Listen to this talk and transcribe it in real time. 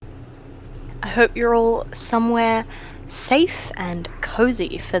I hope you're all somewhere safe and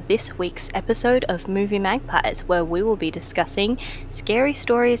cozy for this week's episode of Movie Magpies, where we will be discussing scary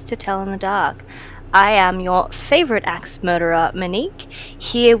stories to tell in the dark. I am your favourite axe murderer, Monique,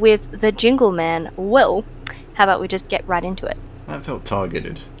 here with the Jingle Man, Will. How about we just get right into it? That felt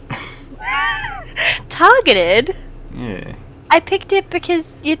targeted. Targeted? Yeah. I picked it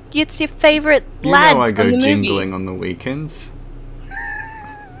because it's your favourite You lad know I from go the movie. jingling on the weekends.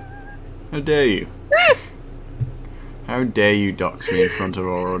 How dare you? How dare you dox me in front of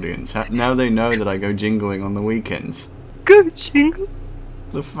our audience? Now they know that I go jingling on the weekends. Go jingle.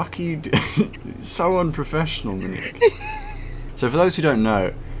 The fuck are you so unprofessional, Monique. So for those who don't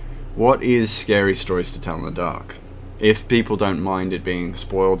know, what is Scary Stories to Tell in the Dark? If people don't mind it being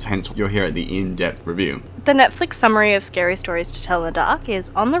spoiled, hence you're here at the in-depth review. The Netflix summary of Scary Stories to Tell in the Dark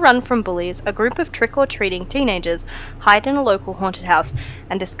is: on the run from bullies, a group of trick-or-treating teenagers hide in a local haunted house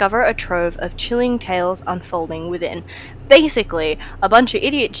and discover a trove of chilling tales unfolding within. Basically, a bunch of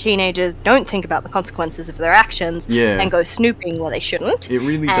idiot teenagers don't think about the consequences of their actions and go snooping where they shouldn't. It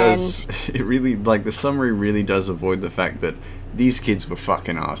really does. It really, the summary really does avoid the fact that these kids were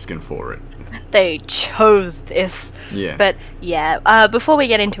fucking asking for it. They chose this. Yeah. But yeah, before we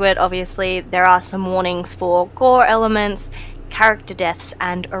get into it, obviously, there are some warnings for gore elements, character deaths,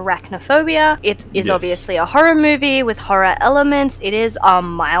 and arachnophobia. It is obviously a horror movie with horror elements. It is a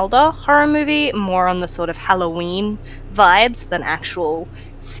milder horror movie, more on the sort of Halloween vibes than actual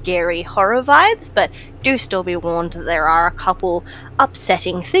scary horror vibes, but do still be warned that there are a couple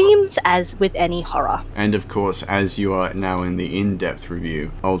upsetting themes, as with any horror. And of course, as you are now in the in-depth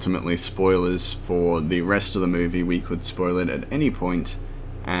review, ultimately spoilers for the rest of the movie. We could spoil it at any point,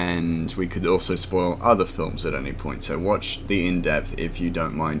 and we could also spoil other films at any point, so watch the in-depth if you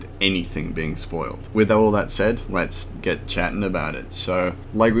don't mind anything being spoiled. With all that said, let's get chatting about it. So,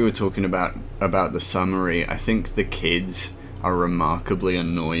 like we were talking about the summary, I think the kids are remarkably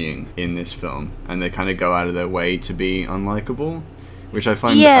annoying in this film, and they kind of go out of their way to be unlikable, which I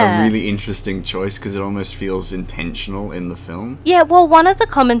find a really interesting choice because it almost feels intentional in the film. Yeah, well, one of the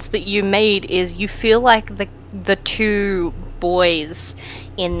comments that you made is you feel like the two boys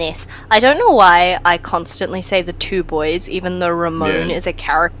in this. I don't know why I constantly say the two boys, even though Ramon is a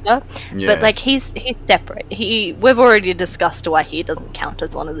character. Yeah. But he's separate. We've already discussed why he doesn't count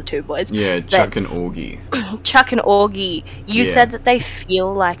as one of the two boys. Yeah, Chuck and Augie. Chuck and Augie, you said that they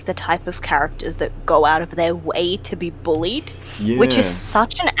feel like the type of characters that go out of their way to be bullied, which is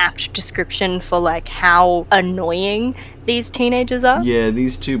such an apt description for how annoying these teenagers are. Yeah,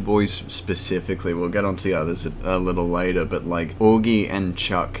 these two boys specifically, we'll get onto the others a little later, but Augie and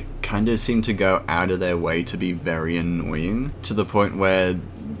Chuck kind of seem to go out of their way to be very annoying, to the point where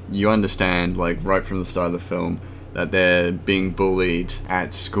you understand, right from the start of the film, that they're being bullied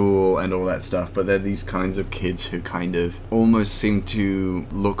at school and all that stuff, but they're these kinds of kids who kind of almost seem to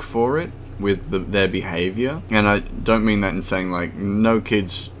look for it with their behavior. And I don't mean that in saying no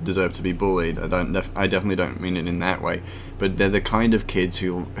kids deserve to be bullied. I definitely don't mean it in that way, but they're the kind of kids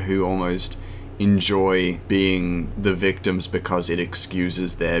who almost enjoy being the victims because it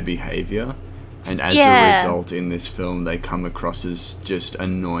excuses their behavior. And as a result, in this film, they come across as just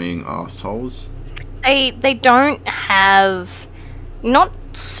annoying assholes. They don't have, not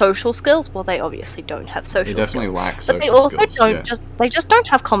social skills. Well, they obviously don't have social skills. They definitely lack social skills. But they also don't they just don't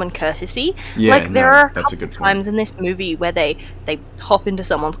have common courtesy. Yeah, there are a that's couple a good times in this movie where they hop into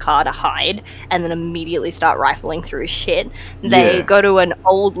someone's car to hide and then immediately start rifling through shit. They go to an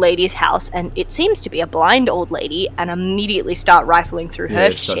old lady's house and it seems to be a blind old lady and immediately start rifling through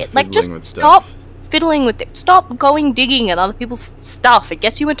her shit. Just stop fiddling with it. Stop going digging at other people's stuff. It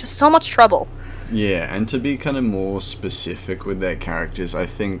gets you into so much trouble. Yeah, and to be kind of more specific with their characters, I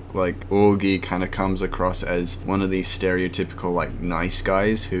think, Augie kind of comes across as one of these stereotypical, nice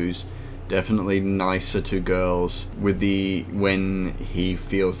guys who's definitely nicer to girls when he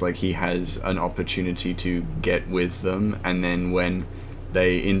feels like he has an opportunity to get with them, and then when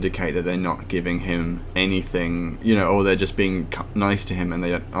they indicate that they're not giving him anything, or they're just being nice to him and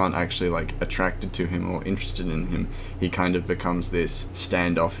they aren't actually attracted to him or interested in him, he kind of becomes this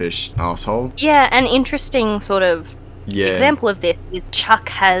standoffish asshole. Yeah, an interesting sort of example of this is Chuck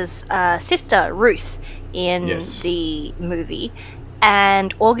has a sister, Ruth, in the movie,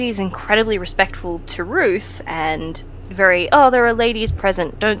 and Augie's incredibly respectful to Ruth and very, there are ladies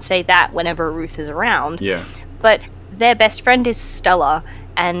present, don't say that whenever Ruth is around. Yeah. But their best friend is Stella,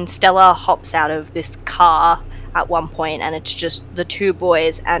 and Stella hops out of this car at one point, and it's just the two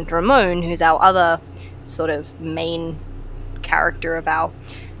boys and Ramon, who's our other sort of main character of our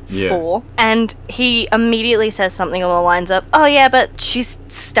Yeah. 4, and he immediately says something along the lines of, "Oh yeah, but she's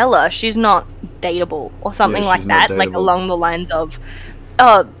Stella. She's not dateable," or something Yeah, like she's not that, like dateable. along the lines of,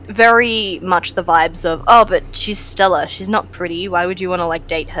 "Oh, very much the vibes of, oh, but she's Stella. She's not pretty. Why would you want to like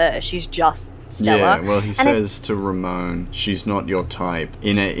date her? She's just Stella." Yeah, well, he And says to Ramon, she's not your type,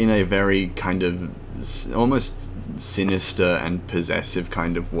 in a very kind of almost sinister and possessive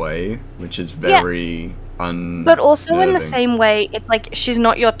kind of way, which is very but also in the unnerving. same way, it's like, she's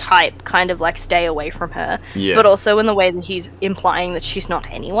not your type, kind of like, stay away from her. Yeah. But also in the way that he's implying that she's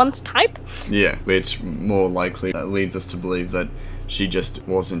not anyone's type. Yeah, which more likely leads us to believe that she just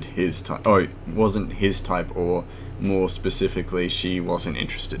wasn't his type. Oh, wasn't his type, or more specifically, she wasn't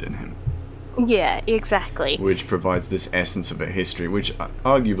interested in him. Yeah, exactly. Which provides this essence of a history, which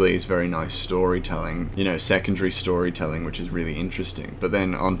arguably is very nice storytelling, you know, secondary storytelling, which is really interesting. But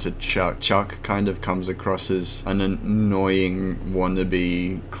then onto Chuck. Chuck kind of comes across as an annoying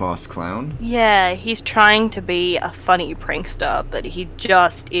wannabe class clown. Yeah, he's trying to be a funny prankster, but he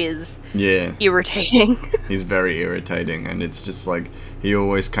just is irritating. He's very irritating, and it's just like, he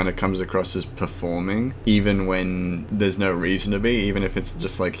always kind of comes across as performing, even when there's no reason to be, even if it's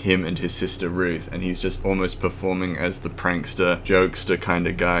just like him and his sister Ruth, and he's just almost performing as the prankster, jokester kind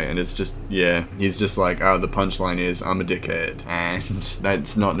of guy, and it's just, he's just like, oh, the punchline is, I'm a dickhead, and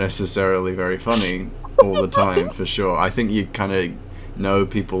that's not necessarily very funny all the time, for sure. I think you kind of know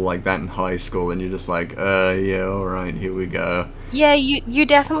people like that in high school, and you're just like, yeah, alright, here we go. Yeah, you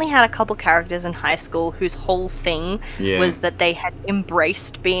definitely had a couple characters in high school whose whole thing was that they had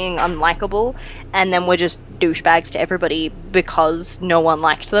embraced being unlikable, and then were just douchebags to everybody because no one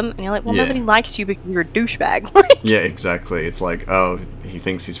liked them. And you're like, well, nobody likes you because you're a douchebag. Yeah, exactly. It's like, oh, he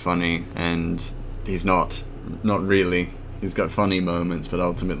thinks he's funny, and he's not. Not really. He's got funny moments, but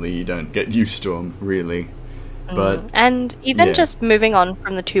ultimately you don't get used to him, really. But and even just moving on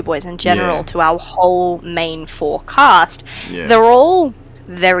from the two boys in general to our whole main 4 cast, they're all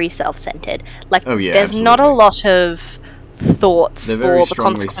very self-centered. Like, there's not a lot of thoughts for the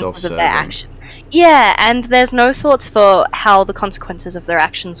consequences of their action. Yeah, and there's no thoughts for how the consequences of their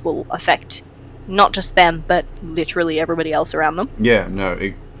actions will affect not just them, but literally everybody else around them. Yeah, no,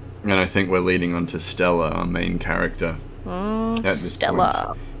 and I think we're leading on to Stella, our main character, at this point,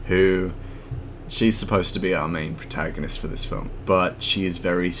 who... She's supposed to be our main protagonist for this film, but she is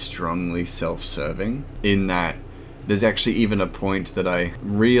very strongly self-serving, in that there's actually even a point that I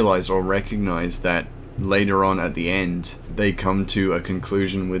realize or recognize that later on at the end, they come to a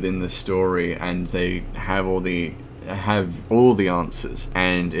conclusion within the story, and they have all the answers,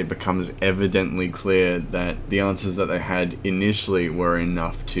 and it becomes evidently clear that the answers that they had initially were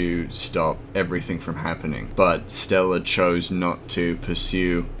enough to stop everything from happening. But Stella chose not to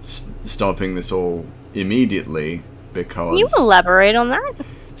pursue stopping this all immediately because... Can you elaborate on that?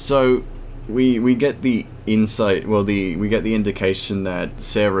 So we get the insight, we get the indication that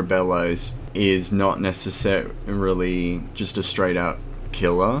Sarah Bellows is not necessarily just a straight up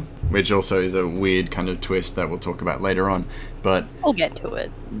killer, which also is a weird kind of twist that we'll talk about later on, but we'll get to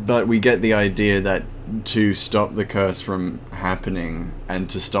it. But we get the idea that to stop the curse from happening and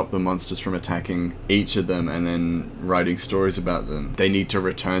to stop the monsters from attacking each of them and then writing stories about them, they need to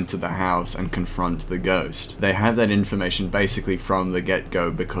return to the house and confront the ghost. They have that information basically from the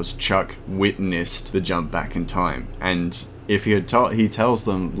get-go because Chuck witnessed the jump back in time, and if he tells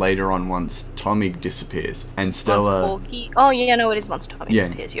them later on once Tommy disappears, and Stella... once Tommy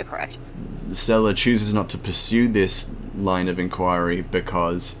disappears, you're correct. Stella chooses not to pursue this line of inquiry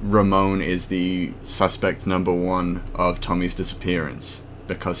because Ramon is the suspect number 1 of Tommy's disappearance,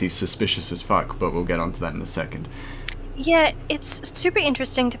 because he's suspicious as fuck, but we'll get onto that in a second. Yeah, it's super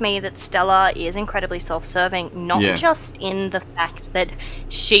interesting to me that Stella is incredibly self-serving, not just in the fact that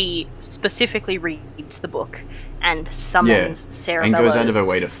she specifically reads the book and summons Sarah and Bellows goes out of her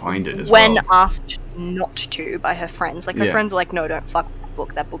way to find it as well. When asked not to by her friends. Like, her friends are like, no, don't fuck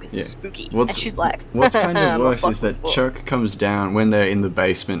that book is spooky. And she's like, what's kind of worse is that Chuck comes down when they're in the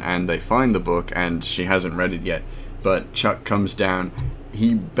basement and they find the book, and she hasn't read it yet, but Chuck comes down,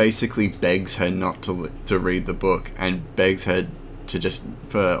 he basically begs her not to read the book, and begs her to just,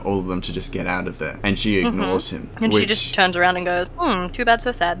 for all of them to just get out of there, and she ignores him. And she just turns around and goes, too bad,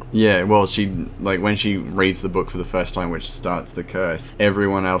 so sad. Yeah, well, she, like, when she reads the book for the first time, which starts the curse,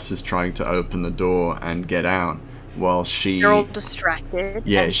 everyone else is trying to open the door and get out, while they're all distracted.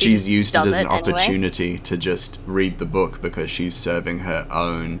 Yeah, she's used it as an opportunity to just read the book because she's serving her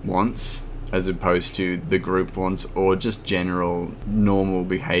own wants, as opposed to the group wants, or just general normal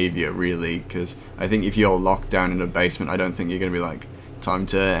behavior, really, because I think if you're locked down in a basement, I don't think you're going to be like, time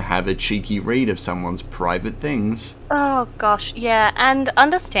to have a cheeky read of someone's private things. Oh gosh, yeah, and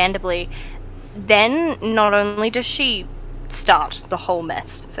understandably, then not only does she start the whole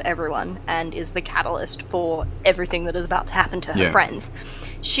mess for everyone and is the catalyst for everything that is about to happen to her friends,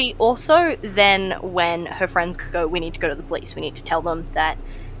 she also then, when her friends go, we need to go to the police, we need to tell them that,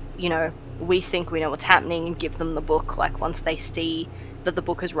 you know, we think we know what's happening, and give them the book. Like, once they see that the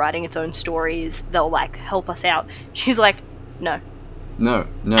book is writing its own stories, they'll, like, help us out. She's like, no. No,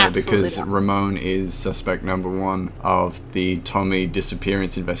 Absolutely because not. Ramon is suspect number one of the Tommy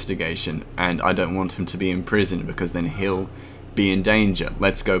disappearance investigation, and I don't want him to be in prison because then he'll be in danger.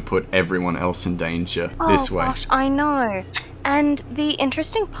 Let's go put everyone else in danger this way. Oh gosh, I know. And the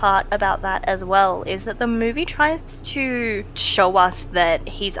interesting part about that as well is that the movie tries to show us that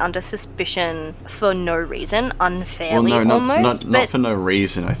he's under suspicion for no reason, unfairly almost. Not for no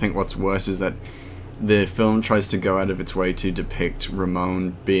reason. I think what's worse is that the film tries to go out of its way to depict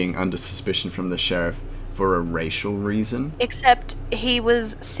Ramon being under suspicion from the sheriff for a racial reason. Except he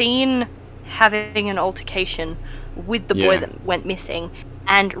was seen having an altercation with the boy that went missing,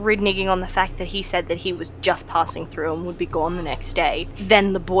 and reneging on the fact that he said that he was just passing through and would be gone the next day.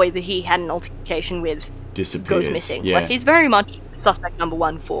 Then the boy that he had an altercation with disappears. Goes missing. Yeah. Like, he's very much suspect number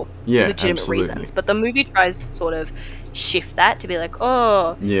one for legitimate reasons. But the movie tries to sort of shift that to be like,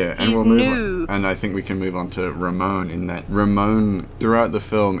 oh, yeah, and he's we'll new. And I think we can move on to Ramon, in that Ramon, throughout the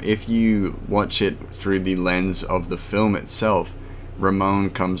film, if you watch it through the lens of the film itself, Ramon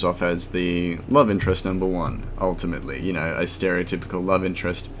comes off as the love interest number one, ultimately. You know, a stereotypical love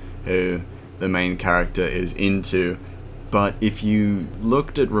interest who the main character is into. But if you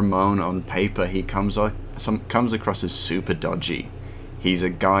looked at Ramon on paper, he comes across as super dodgy. He's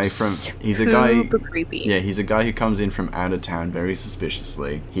a guy super creepy. Yeah, he's a guy who comes in from out of town very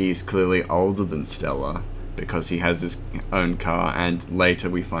suspiciously. He's clearly older than Stella because he has his own car, and later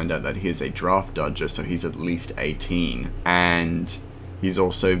we find out that he is a draft dodger, so he's at least 18. And he's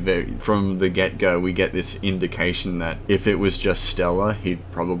also from the get-go, we get this indication that if it was just Stella,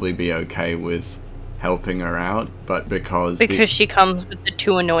 he'd probably be okay with helping her out, but because she comes with the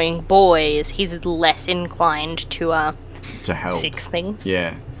two annoying boys, he's less inclined to help fix things.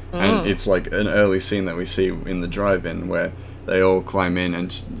 Yeah. And it's like an early scene that we see in the drive-in where they all climb in,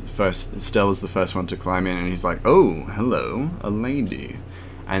 and first Stella's the first one to climb in, and he's like, oh, hello, a lady.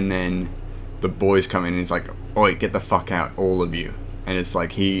 And then the boys come in and he's like, oi, get the fuck out, all of you. And it's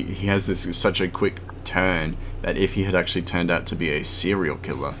like he has this such a quick turn that if he had actually turned out to be a serial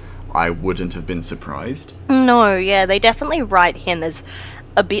killer, I wouldn't have been surprised. No, yeah, they definitely write him as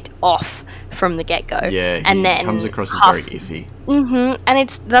a bit off from the get-go. Yeah, he and then comes across as very iffy. Mm-hmm, and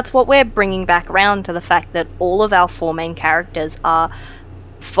that's what we're bringing back around to the fact that all of our four main characters are,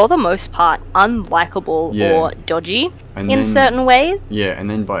 for the most part, unlikable or dodgy in certain ways. Yeah, and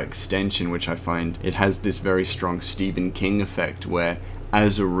then by extension, which I find, it has this very strong Stephen King effect where,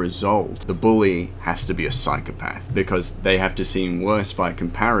 as a result, the bully has to be a psychopath because they have to seem worse by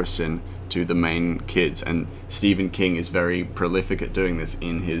comparison to the main kids. And Stephen King is very prolific at doing this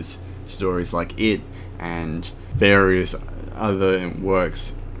in his stories like It and various other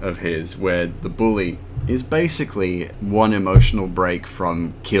works of his, where the bully is basically one emotional break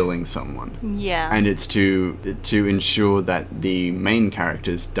from killing someone. Yeah. And it's to ensure that the main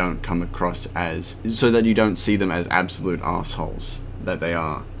characters don't come across as, so that you don't see them as absolute assholes that they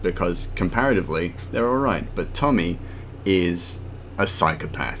are, because comparatively they're alright, but Tommy is a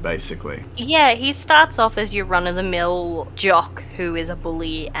psychopath, basically. Yeah, he starts off as your run-of-the-mill jock who is a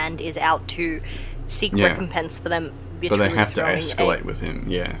bully and is out to seek recompense for them. But they have to escalate with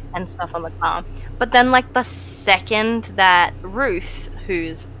him, and stuff on the car. But then, like, the second that Ruth,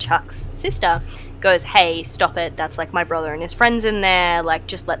 who's Chuck's sister, goes, hey, stop it, that's like my brother and his friends in there, like,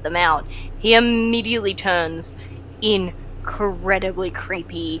 just let them out, he immediately turns incredibly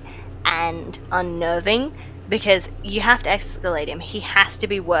creepy and unnerving, because you have to escalate him. He has to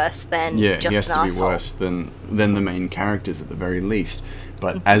be worse than just an asshole. Yeah, he has to be worse than the main characters at the very least.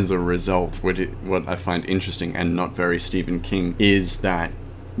 But as a result, what I find interesting and not very Stephen King is that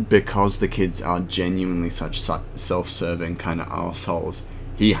because the kids are genuinely such self-serving kind of assholes,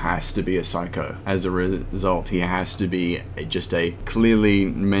 he has to be a psycho. As a result, he has to be just a clearly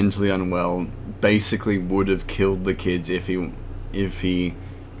mentally unwell, basically would have killed the kids if he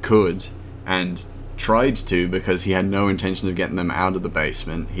could, and tried to, because he had no intention of getting them out of the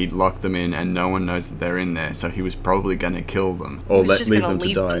basement. He'd locked them in and no one knows that they're in there, so he was probably going to kill them or leave them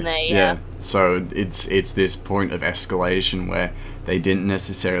to die. There, So it's this point of escalation where they didn't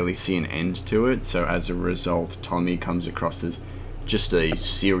necessarily see an end to it, so as a result Tommy comes across as just a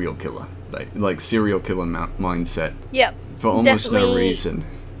serial killer, like serial killer mindset. Yep. For almost Definitely no reason.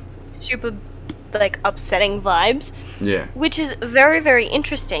 Super, like, upsetting vibes. Yeah. Which is very, very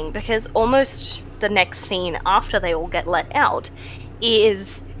interesting because almost the next scene after they all get let out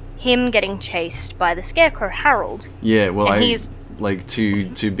is him getting chased by the Scarecrow, Harold. Yeah, well, and he's like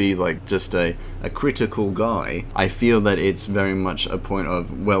to be like just a critical guy. I feel that it's very much a point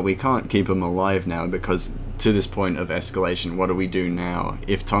of, well, we can't keep him alive now because to this point of escalation, what do we do now?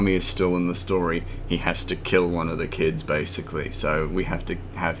 If Tommy is still in the story, he has to kill one of the kids basically. So we have to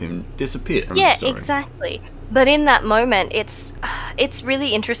have him disappear from the story. Yeah, exactly. But in that moment, it's really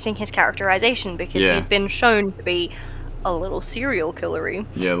interesting, his characterization, because Yeah. he's been shown to be a little serial killery.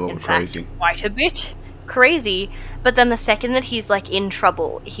 Yeah, a little In crazy. fact, quite a bit crazy. But then the second that he's, like, in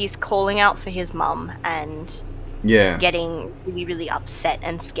trouble, he's calling out for his mum and Yeah. getting really, really upset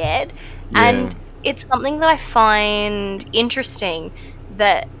and scared. Yeah. And it's something that I find interesting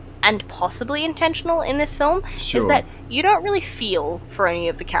that, and possibly intentional in this film, Sure. is that you don't really feel for any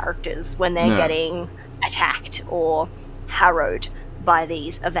of the characters when they're No. getting attacked or harrowed by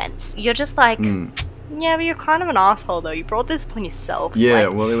these events. You're just like, yeah, but you're kind of an asshole though. You brought this upon yourself. Yeah,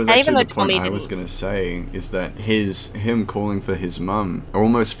 Like, well, it was and actually even the though point Tommy I was didn't- going to say, is that him calling for his mum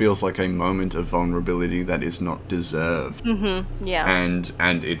almost feels like a moment of vulnerability that is not deserved. Yeah. And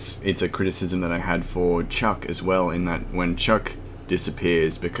it's a criticism that I had for Chuck as well, in that when Chuck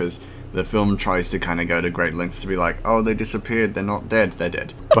disappears, because the film tries to kind of go to great lengths to be like, oh, they disappeared, they're not dead, they're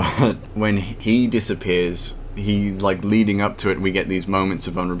dead. But when he disappears, he, like, leading up to it, we get these moments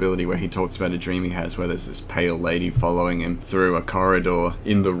of vulnerability where he talks about a dream he has where there's this pale lady following him through a corridor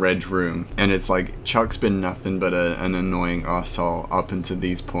in the red room, and it's like Chuck's been nothing but an annoying asshole up until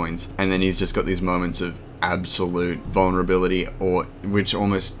these points, and then he's just got these moments of absolute vulnerability, or which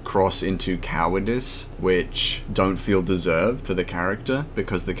almost cross into cowardice, which don't feel deserved for the character,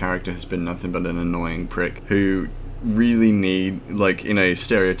 because the character has been nothing but an annoying prick who really need, like, in a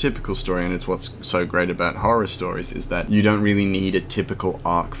stereotypical story, and it's what's so great about horror stories, is that you don't really need a typical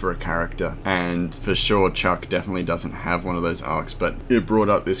arc for a character, and for sure Chuck definitely doesn't have one of those arcs. But it brought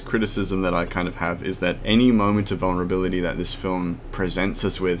up this criticism that I kind of have, is that any moment of vulnerability that this film presents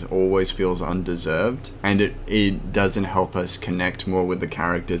us with always feels undeserved, and it doesn't help us connect more with the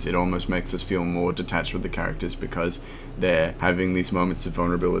characters. It almost makes us feel more detached with the characters because they're having these moments of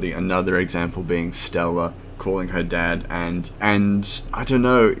vulnerability. Another example being Stella calling her dad, and I don't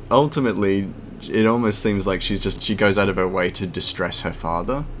know, ultimately it almost seems like she goes out of her way to distress her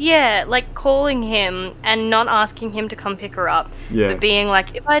father. Yeah, like calling him and not asking him to come pick her up. Yeah. But being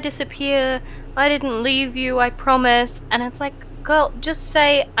like, if I disappear, I didn't leave you, I promise. And it's like, girl, just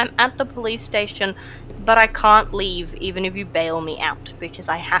say I'm at the police station, but I can't leave even if you bail me out because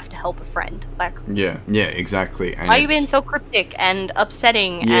I have to help a friend. Like, Yeah, exactly. And why are you being so cryptic and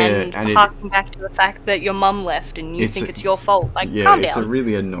upsetting and harking back to the fact that your mum left and you think it's your fault? Like, calm down. It's a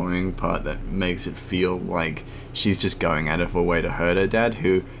really annoying part that makes it feel like she's just going out of her way to hurt her dad,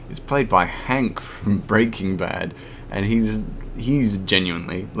 who is played by Hank from Breaking Bad, and he's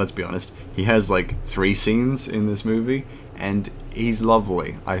genuinely, let's be honest, he has like 3 scenes in this movie, and he's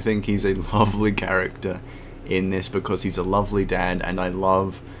lovely. I think he's a lovely character in this because he's a lovely dad, and I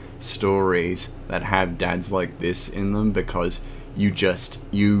love stories that have dads like this in them because you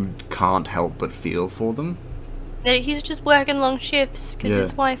can't help but feel for them. He's just working long shifts because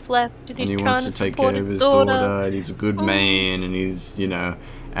his wife left and he's he trying wants to to take support care of his daughter, and he's a good man, and he's,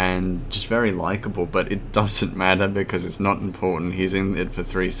 and just very likable, but it doesn't matter because it's not important. He's in it for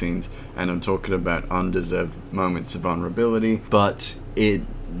 3 scenes, and I'm talking about undeserved moments of vulnerability, but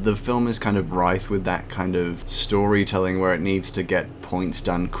the film is kind of rife with that kind of storytelling where it needs to get points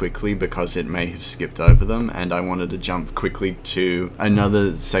done quickly because it may have skipped over them, and I wanted to jump quickly to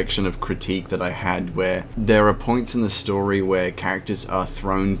another section of critique that I had where there are points in the story where characters are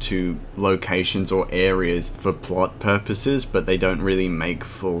thrown to locations or areas for plot purposes, but they don't really make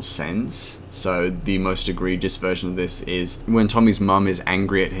full sense. So the most egregious version of this is when Tommy's mum is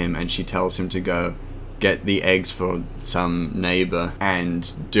angry at him and she tells him to go get the eggs for some neighbor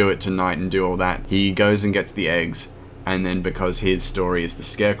and do it tonight and do all that. He goes and gets the eggs, and then because his story is the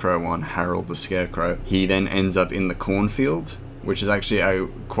Scarecrow one, Harold the Scarecrow, he then ends up in the cornfield, which is actually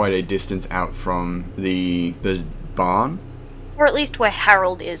quite a distance out from the barn. or at least where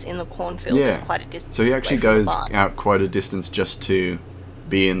Harold is in the cornfield is quite a distance. So he actually away from the goes barn. out quite a distance just to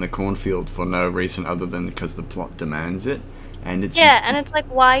be in the cornfield for no reason other than because the plot demands it. And it's and it's like,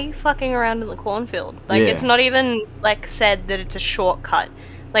 why are you fucking around in the cornfield? Like, it's not even, like, said that it's a shortcut.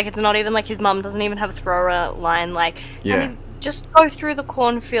 Like, it's not even like his mum doesn't even have a thrower line, like, have you just go through the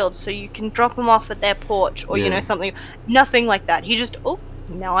cornfield so you can drop them off at their porch or, Yeah. something. Nothing like that. He just, oh,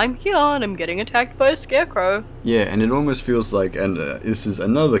 now I'm here and I'm getting attacked by a scarecrow. Yeah, and it almost feels like, and this is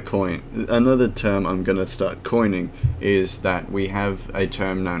another term I'm gonna start coining, is that we have a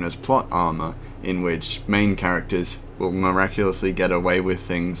term known as plot armor, in which main characters will miraculously get away with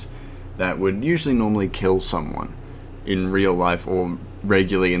things that would usually normally kill someone in real life or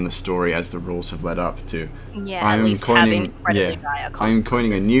regularly in the story as the rules have led up to. Yeah, at least having incredibly dire I am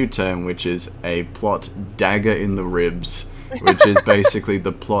coining a new term, which is a plot dagger in the ribs, which is basically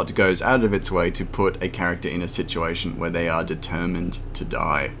the plot goes out of its way to put a character in a situation where they are determined to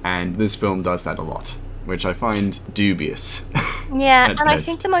die. And this film does that a lot, which I find dubious. Yeah, and I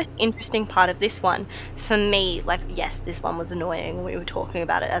think the most interesting part of this one, for me, like, yes, this one was annoying, we were talking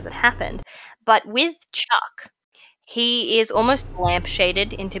about it as it happened, but with Chuck, he is almost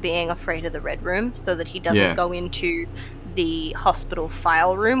lampshaded into being afraid of the Red Room so that he doesn't go into the hospital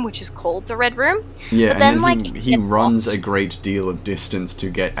file room, which is called the Red Room. Yeah, but then, and then he runs a great deal of distance to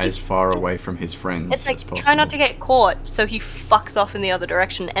get as far away from his friends as possible. It's try not to get caught, so he fucks off in the other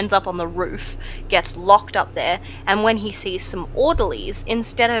direction, ends up on the roof, gets locked up there, and when he sees some orderlies,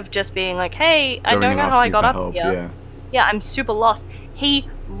 instead of just being like, hey, I don't know how I got up here. Yeah, I'm super lost. He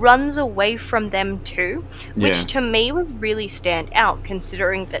runs away from them too, which to me was really stand out,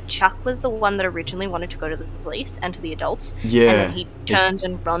 considering that Chuck was the one that originally wanted to go to the police and to the adults, and then he turns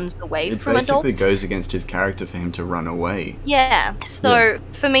and runs away from adults. It basically goes against his character for him to run away. Yeah, so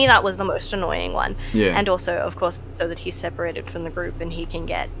for me that was the most annoying one. Yeah. And also, of course, so that he's separated from the group and he can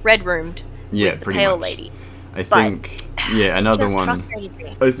get red roomed with the pretty pale much. lady. I think, another one. Frustrated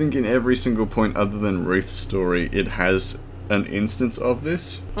me. I think in every single point other than Ruth's story, it has an instance of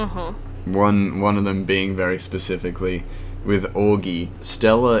this. Mm-hmm. One of them being very specifically with Augie.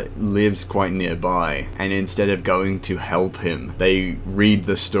 Stella lives quite nearby, and instead of going to help him, they read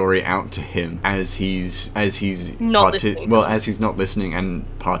the story out to him as he's not listening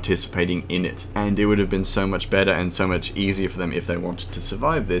and participating in it. And it would have been so much better and so much easier for them if they wanted to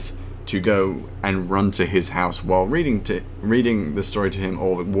survive this, to go and run to his house while reading the story to him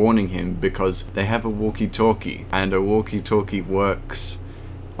or warning him, because they have a walkie-talkie, and a walkie-talkie works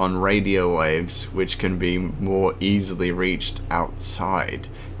on radio waves, which can be more easily reached outside,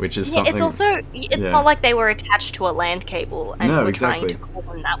 which is something... It's not like they were attached to a land cable and were trying to call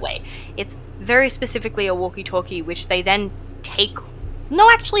them that way. It's very specifically a walkie-talkie, which they then take... No,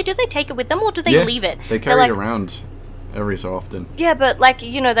 actually, do they take it with them, or do they leave it? They carry it around every so often. Yeah, but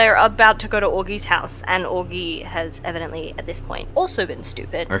they're about to go to Augie's house, and Augie has evidently, at this point, also been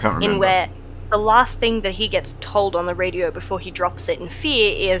stupid. I can't remember. In where the last thing that he gets told on the radio before he drops it in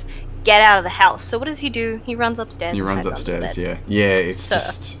fear is, get out of the house. So what does he do? He runs upstairs. He runs upstairs, yeah. Yeah, it's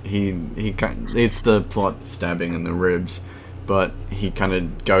just, it's the plot stabbing in the ribs, but he kind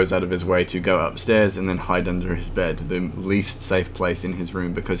of goes out of his way to go upstairs and then hide under his bed, the least safe place in his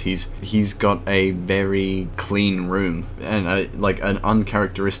room, because he's got a very clean room, and an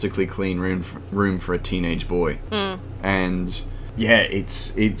uncharacteristically clean room for a teenage boy. And yeah,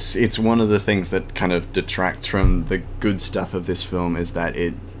 it's one of the things that kind of detracts from the good stuff of this film, is that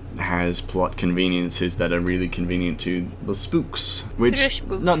it has plot conveniences that are really convenient to the spooks, which it's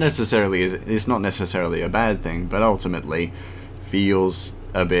not necessarily a bad thing, but ultimately feels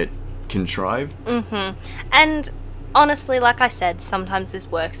a bit contrived. And honestly, like I said, sometimes this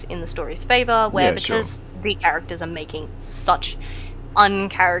works in the story's favor, where because the characters are making such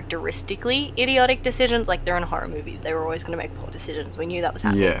uncharacteristically idiotic decisions, like they're in a horror movie, they were always going to make poor decisions. We knew that was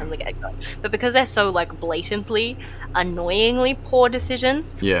happening from the get-go. But because they're so blatantly, annoyingly poor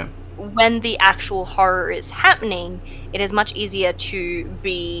decisions, when the actual horror is happening, it is much easier to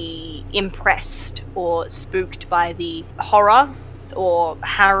be impressed or spooked by the horror or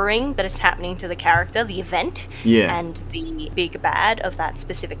harrowing that is happening to the character, the event, and the big bad of that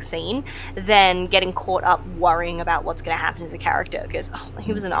specific scene, than getting caught up worrying about what's going to happen to the character, because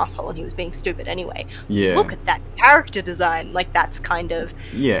he was an asshole and he was being stupid anyway. Look at that character design. That's kind of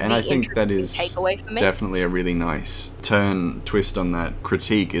and I think that is takeaway for me. Definitely a really nice twist on that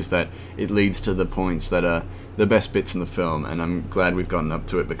critique, is that it leads to the points that are the best bits in the film, and I'm glad we've gotten up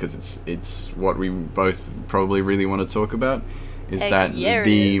to it, because it's what we both probably really want to talk about. Is that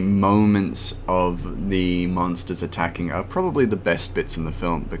the moments of the monsters attacking are probably the best bits in the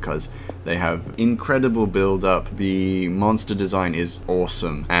film, because they have incredible build-up, the monster design is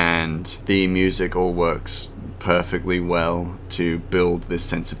awesome, and the music all works perfectly well to build this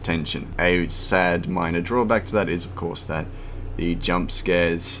sense of tension. A sad minor drawback to that is, of course, that the jump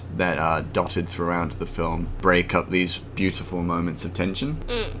scares that are dotted throughout the film break up these beautiful moments of tension,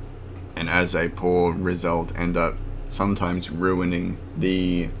 and as a poor result end up sometimes ruining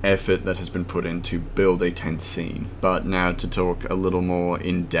the effort that has been put in to build a tense scene. But now to talk a little more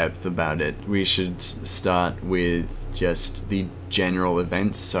in depth about it, we should start with just the general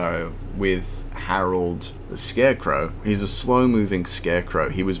events. So with Harold the Scarecrow, he's a slow-moving scarecrow.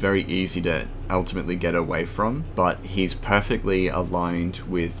 He was very easy to ultimately get away from, but he's perfectly aligned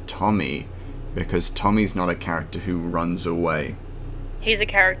with Tommy, because Tommy's not a character who runs away. He's a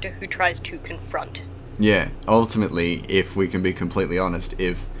character who tries to confront. Yeah, ultimately, if we can be completely honest,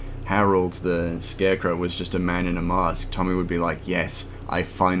 if Harold the Scarecrow was just a man in a mask, Tommy would be like, yes, I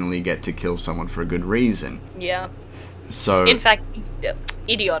finally get to kill someone for a good reason. Yeah. So, in fact,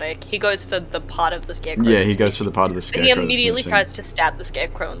 idiotic. He goes for the part of the Scarecrow. Yeah, he goes for the part of the Scarecrow. He immediately tries to stab the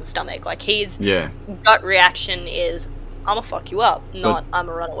Scarecrow in the stomach. Like, his yeah. gut reaction is, I'm gonna fuck you up, not I'm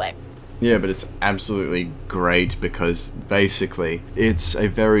gonna run away. Yeah, but it's absolutely great because basically it's a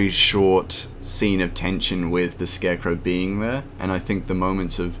very short scene of tension with the Scarecrow being there, and I think the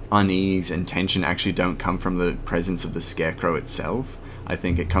moments of unease and tension actually don't come from the presence of the Scarecrow itself. I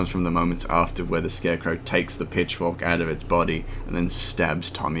think it comes from the moments after where the Scarecrow takes the pitchfork out of its body and then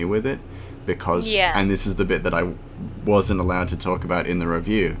stabs Tommy with it. Because, and this is the bit that I wasn't allowed to talk about in the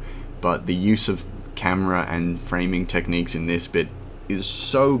review, but the use of camera and framing techniques in this bit is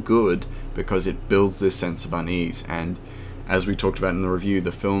so good because it builds this sense of unease. And as we talked about in the review,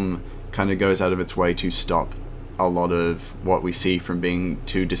 the film kind of goes out of its way to stop a lot of what we see from being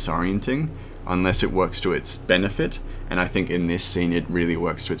too disorienting, unless it works to its benefit. And I think in this scene it really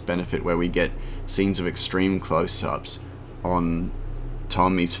works to its benefit, where we get scenes of extreme close-ups on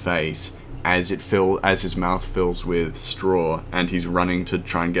Tommy's face as his mouth fills with straw and he's running to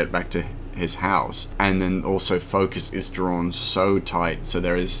try and get back to his house. And then also focus is drawn so tight, so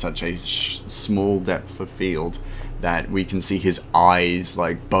there is such a small depth of field that we can see his eyes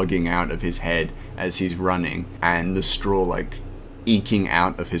like bugging out of his head as he's running, and the straw like eking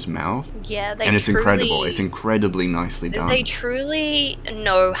out of his mouth. Yeah, and it's incredible. It's incredibly nicely done. They truly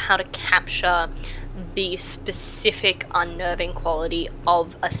know how to capture the specific unnerving quality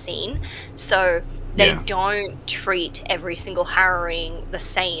of a scene. So they don't treat every single harrowing the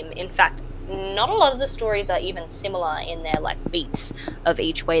same. In fact, not a lot of the stories are even similar in their like beats of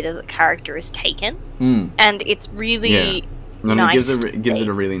each way that the character is taken. And it's really nice. It gives it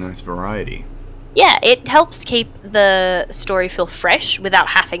a really nice variety. Yeah, it helps keep the story feel fresh without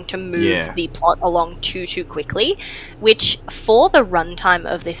having to move the plot along too quickly, which for the runtime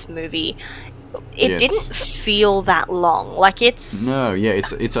of this movie, it didn't feel that long. Like it's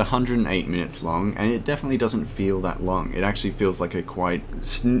 108 minutes long, and it definitely doesn't feel that long. It actually feels like a quite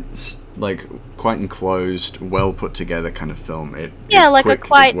enclosed, well put together kind of film. It's like quick, a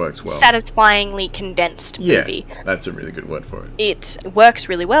quite it works well. Satisfyingly condensed movie. Yeah, that's a really good word for it. It works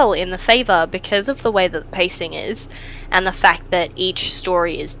really well in the favor because of the way that the pacing is, and the fact that each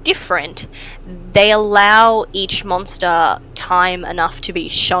story is different. They allow each monster time enough to be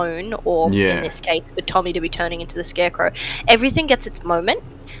shown, or in this case, for Tommy to be turning into the Scarecrow. Everything gets its moment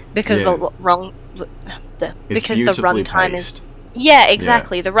because the runtime is. Yeah,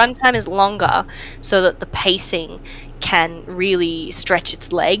 exactly. The runtime is longer so that the pacing can really stretch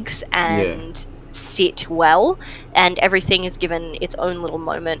its legs and sit well, and everything is given its own little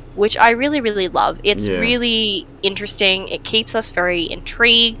moment, which I really, really love. It's really interesting. It keeps us very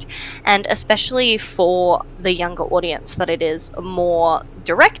intrigued, and especially for the younger audience that it is more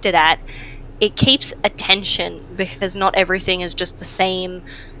directed at, it keeps attention because not everything is just the same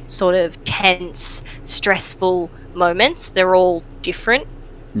sort of tense, stressful moments. They're all different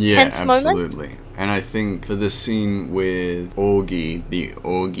tense moments. And I think for the scene with Augie, the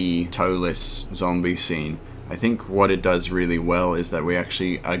Augie toeless zombie scene, I think what it does really well is that we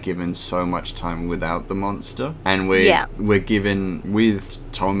actually are given so much time without the monster, and we're given with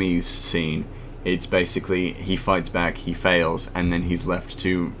Tommy's scene, it's basically he fights back, he fails, and then he's left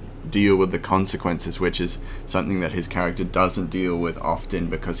to deal with the consequences, which is something that his character doesn't deal with often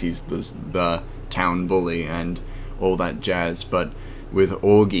because he's the town bully and all that jazz. But with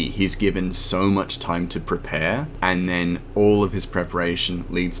Augie, he's given so much time to prepare, and then all of his preparation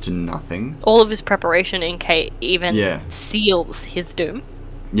leads to nothing. All of his preparation seals his doom.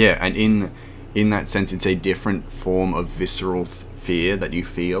 Yeah, and in that sense, it's a different form of visceral fear that you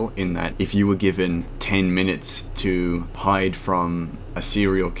feel, in that if you were given 10 minutes to hide from a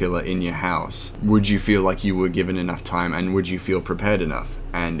serial killer in your house, would you feel like you were given enough time, and would you feel prepared enough?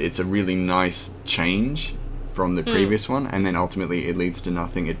 And it's a really nice change from the previous one, and then ultimately it leads to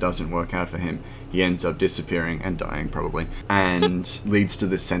nothing. It doesn't work out for him. He ends up disappearing and dying probably, and leads to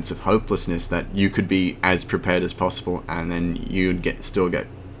this sense of hopelessness that you could be as prepared as possible, and then you'd still get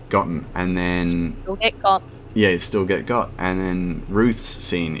gotten, and then still get got. yeah, still get got. And then Ruth's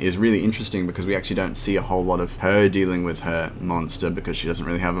scene is really interesting because we actually don't see a whole lot of her dealing with her monster because she doesn't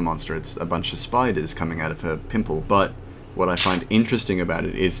really have a monster. It's a bunch of spiders coming out of her pimple. But what I find interesting about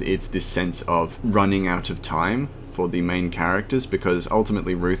it is it's this sense of running out of time for the main characters, because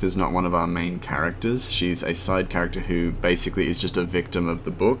ultimately Ruth is not one of our main characters. She's a side character who basically is just a victim of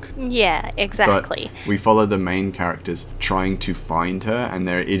the book. Yeah, exactly. But we follow the main characters trying to find her, and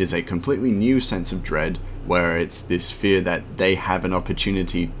it is a completely new sense of dread where it's this fear that they have an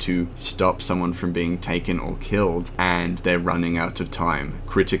opportunity to stop someone from being taken or killed, and they're running out of time,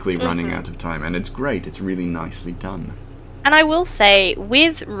 critically running out of time. And it's great. It's really nicely done. And I will say,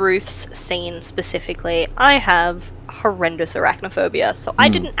 with Ruth's scene specifically, I have horrendous arachnophobia, so I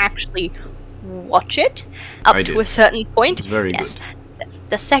didn't actually watch it up to a certain point. It was very good.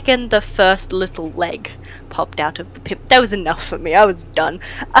 The second the first little leg popped out of the pimp, that was enough for me. I was done.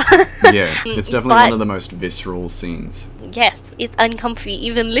 Yeah, it's definitely one of the most visceral scenes. Yes, it's uncomfy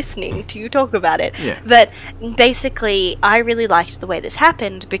even listening to you talk about it. Yeah. But basically, I really liked the way this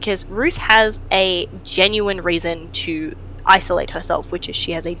happened because Ruth has a genuine reason to isolate herself, which is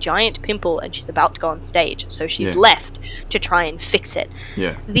she has a giant pimple and she's about to go on stage, so she's left to try and fix it.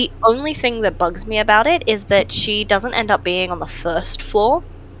 Yeah. The only thing that bugs me about it is that she doesn't end up being on the first floor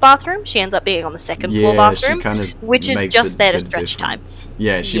bathroom. She ends up being on the second floor bathroom, she kind of which is just there to stretch time.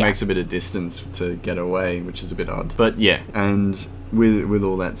 Yeah, she makes a bit of distance to get away, which is a bit odd. But yeah, and with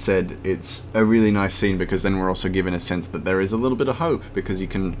all that said, it's a really nice scene because then we're also given a sense that there is a little bit of hope because you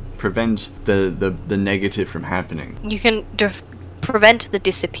can prevent the negative from happening. You can prevent the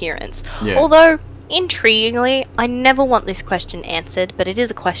disappearance. Yeah. Although, intriguingly, I never want this question answered, but it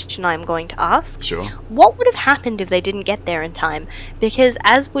is a question I'm going to ask. Sure. What would have happened if they didn't get there in time? Because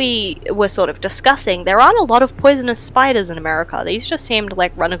as we were sort of discussing, there aren't a lot of poisonous spiders in America. These just seemed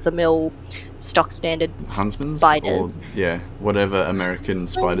like run-of-the-mill, stock standard huntsmen spiders. Or, whatever American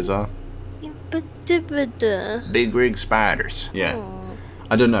spiders are. Big rig spiders. Yeah.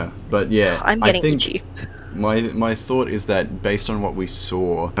 I don't know, but yeah. I'm getting itchy. My thought is that based on what we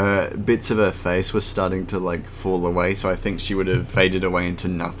saw, bits of her face were starting to like fall away, so I think she would have faded away into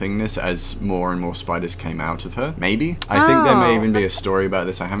nothingness as more and more spiders came out of her. Maybe. I think there may even be a story about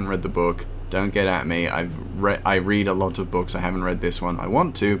this. I haven't read the book. Don't get at me. I read a lot of books. I haven't read this one. I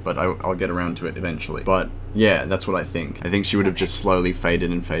want to, but I'll get around to it eventually. But yeah, that's what I think. I think she would have just slowly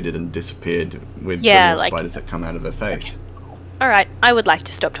faded and disappeared with the more spiders that come out of her face. Okay. Alright, I would like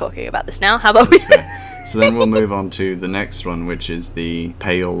to stop talking about this now. How about we... So then we'll move on to the next one, which is the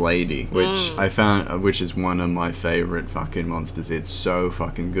Pale Lady, which I found, which is one of my favorite fucking monsters. It's so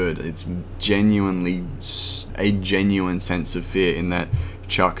fucking good. It's genuinely a genuine sense of fear in that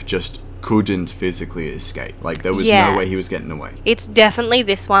Chuck just couldn't physically escape. Like, there was no way he was getting away. It's definitely,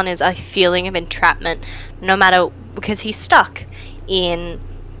 this one is a feeling of entrapment, no matter, because he's stuck in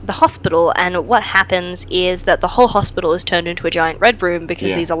the hospital, and what happens is that the whole hospital is turned into a giant red room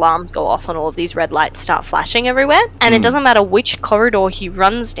because these alarms go off and all of these red lights start flashing everywhere, and it doesn't matter which corridor he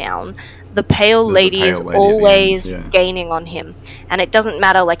runs down, the pale lady is always gaining on him, and it doesn't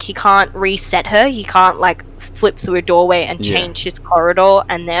matter, like, he can't reset her, he can't like flip through a doorway and change his corridor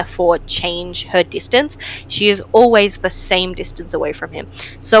and therefore change her distance. She is always the same distance away from him.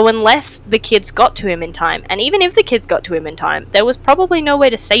 So unless the kids got to him in time, and even if the kids got to him in time, there was probably no way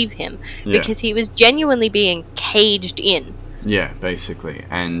to save him because he was genuinely being caged in. Yeah, basically.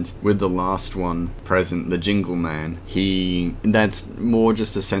 And with the last one present, the Jingle Man, that's more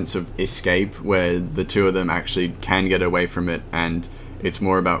just a sense of escape where the two of them actually can get away from it, and it's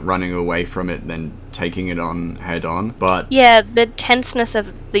more about running away from it than taking it on head on. But yeah, the tenseness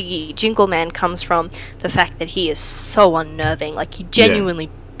of the Jingle Man comes from the fact that he is so unnerving. Like, he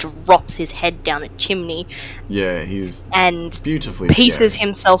genuinely drops his head down a chimney. Yeah, he's and beautifully pieces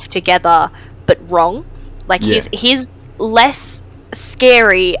himself together, but wrong. Like, he's less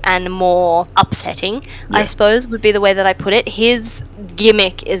scary and more upsetting, I suppose, would be the way that I put it. His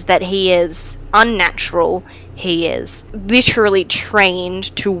gimmick is that he is unnatural. He is literally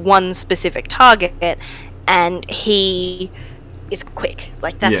trained to one specific target, and he is quick.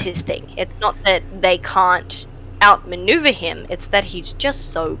 Like, that's his thing. It's not that they can't outmaneuver him, it's that he's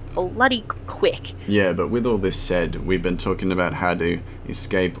just so bloody quick. Yeah, but with all this said, we've been talking about how to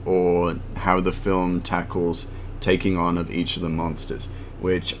escape, or how the film tackles taking on of each of the monsters,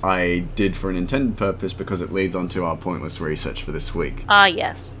 which I did for an intended purpose because it leads on to our pointless research for this week. Ah,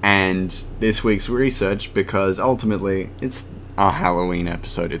 yes. And this week's research, because ultimately it's our Halloween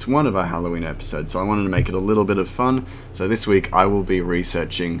episode. It's one of our Halloween episodes, so I wanted to make it a little bit of fun. So this week I will be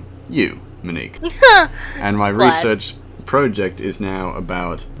researching you, Monique. And my research project is now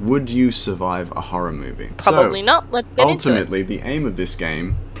about, would you survive a horror movie? Probably not. Let's get ultimately, into it. the aim of this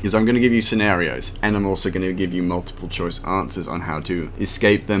game is I'm going to give you scenarios, and I'm also going to give you multiple choice answers on how to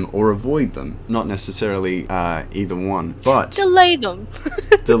escape them or avoid them. Not necessarily either one, but Delay them.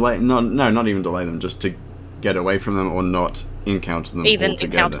 not even delay them, just to get away from them or not encounter them Even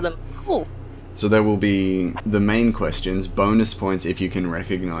altogether. encounter them. Cool. So there will be the main questions, bonus points if you can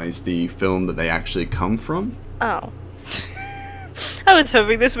recognize the film that they actually come from. Oh. I was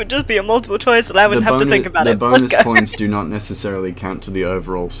hoping this would just be a multiple choice and I wouldn't have to think about it. The bonus points do not necessarily count to the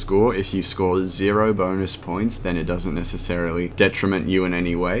overall score. If you score 0 bonus points, then it doesn't necessarily detriment you in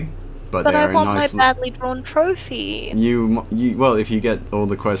any way. But I want my badly drawn trophy. Well, if you get all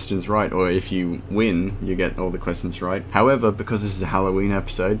the questions right, or if you win, you get all the questions right. However, because this is a Halloween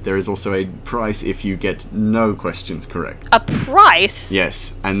episode, there is also a price if you get no questions correct. A price?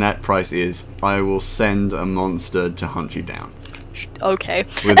 Yes, and that price is, I will send a monster to hunt you down. Okay.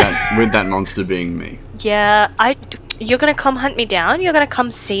 With that monster being me. Yeah, you're gonna come hunt me down? You're gonna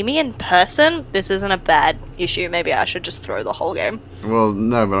come see me in person? This isn't a bad issue. Maybe I should just throw the whole game. Well,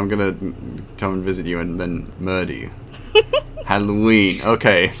 no, but I'm gonna come and visit you and then murder you. Halloween.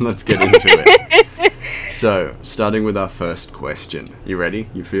 Okay, let's get into it. So, starting with our first question. You ready?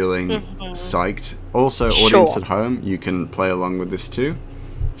 You feeling psyched? Also, audience at home, you can play along with this too.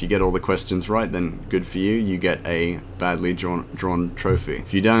 If you get all the questions right, then good for you. You get a badly drawn trophy.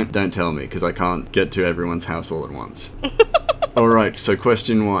 If you don't tell me, because I can't get to everyone's house all at once. Alright, so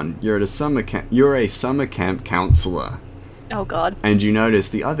question 1. You're a summer camp counselor. Oh god. And you notice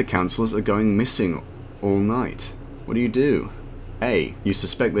the other counselors are going missing all night. What do? A. You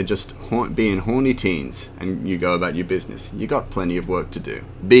suspect they're just being horny teens, and you go about your business. You got plenty of work to do.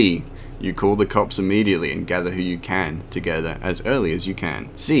 B. You call the cops immediately and gather who you can together as early as you can.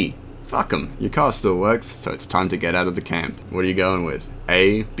 C. Fuck 'em. Your car still works, so it's time to get out of the camp. What are you going with?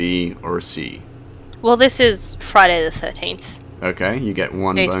 A, B, or C? Well, this is Friday the 13th. Okay, you get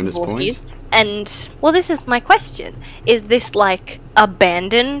 1 Jason bonus Voorhees. point. And, well, this is my question. Is this, like,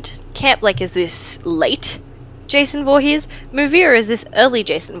 abandoned camp? Like, is this late Jason Voorhees movie, or is this early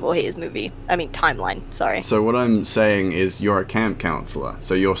Jason Voorhees movie? I mean, timeline, sorry. So what I'm saying is you're a camp counselor.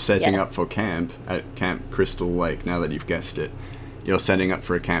 So you're setting up for camp at Camp Crystal Lake, now that you've guessed it. You're setting up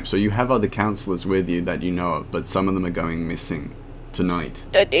for a camp. So you have other counselors with you that you know of, but some of them are going missing tonight.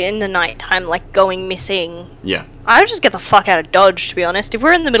 In the night time, like, going missing. Yeah. I would just get the fuck out of Dodge, to be honest. If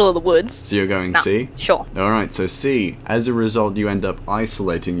we're in the middle of the woods. So you're going C? Sure. Alright, so C. As a result, you end up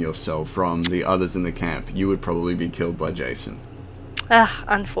isolating yourself from the others in the camp. You would probably be killed by Jason.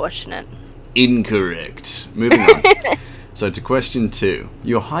 Unfortunate. Incorrect. Moving on. So to question 2.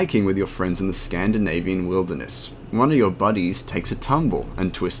 You're hiking with your friends in the Scandinavian wilderness. One of your buddies takes a tumble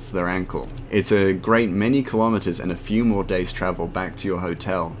and twists their ankle. It's a great many kilometers and a few more days travel back to your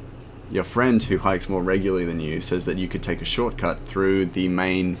hotel. Your friend, who hikes more regularly than you, says that you could take a shortcut through the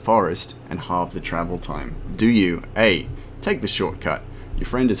main forest and halve the travel time. Do you? A. Take the shortcut. Your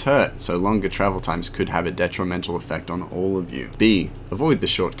friend is hurt, so longer travel times could have a detrimental effect on all of you. B. Avoid the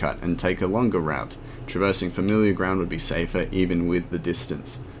shortcut and take a longer route. Traversing familiar ground would be safer even with the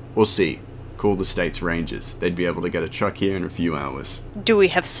distance. Or C. Call the state's rangers. They'd be able to get a truck here in a few hours. Do we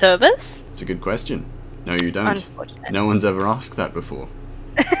have service? It's a good question. No, you don't. Unfortunate. No one's ever asked that before.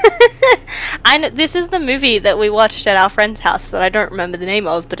 I know, this is the movie that we watched at our friend's house that I don't remember the name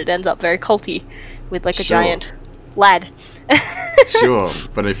of, but it ends up very culty with like a giant lad. Sure,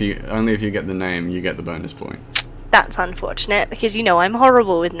 but only if you get the name, you get the bonus point. That's unfortunate because you know I'm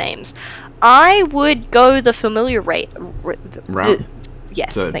horrible with names. I would go the familiar route.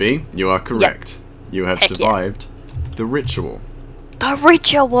 Yes. So B, you are correct. Yep. You have survived the ritual. The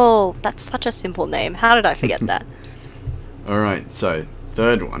ritual. That's such a simple name. How did I forget that? All right. So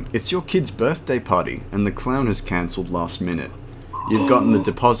third one. It's your kid's birthday party, and the clown has cancelled last minute. You've gotten the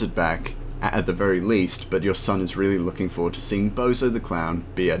deposit back at the very least, but your son is really looking forward to seeing Bozo the clown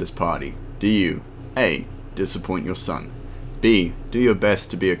be at his party. Do you A. disappoint your son? B. Do your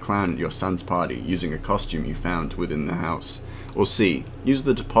best to be a clown at your son's party using a costume you found within the house? Or C. Use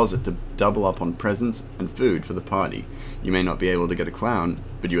the deposit to double up on presents and food for the party. You may not be able to get a clown,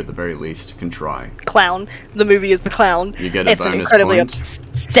 but you at the very least can try. Clown. The movie is The Clown. You get a bonus point. It's an incredibly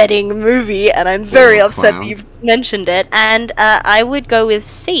upsetting movie, and I'm very upset that you've mentioned it. And I would go with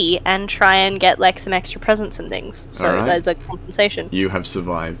C and try and get like some extra presents and things. So there's a compensation. You have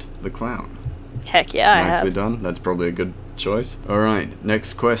survived the clown. Heck yeah, I have. Nicely done. That's probably a good choice. Alright,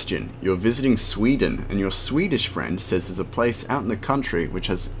 next question. You're visiting Sweden, and your Swedish friend says there's a place out in the country which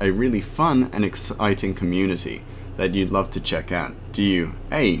has a really fun and exciting community that you'd love to check out. Do you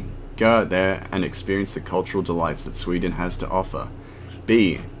A. Go out there and experience the cultural delights that Sweden has to offer.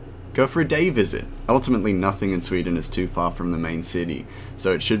 B. Go for a day visit. Ultimately, nothing in Sweden is too far from the main city,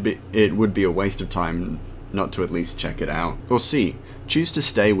 so it would be a waste of time not to at least check it out. Or C. Choose to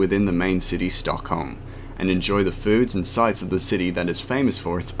stay within the main city, Stockholm, and enjoy the foods and sights of the city that is famous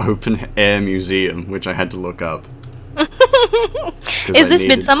for its open-air museum, which I had to look up. Is this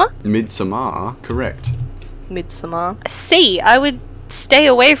Midsummer? Midsummer, correct. Midsummer. C. I would stay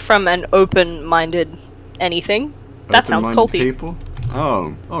away from an open-minded anything. That sounds culty. People?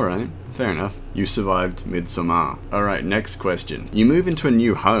 Oh, alright. Fair enough. You survived Midsummer. Alright, next question. You move into a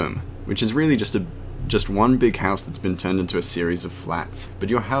new home, which is really just one big house that's been turned into a series of flats. But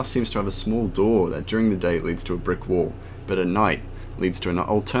your house seems to have a small door that during the day leads to a brick wall, but at night leads to an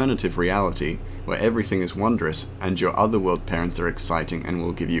alternative reality where everything is wondrous and your otherworld parents are exciting and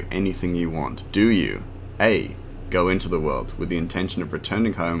will give you anything you want. Do you? A. Go into the world with the intention of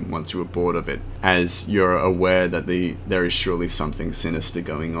returning home once you are bored of it, as you're aware that there is surely something sinister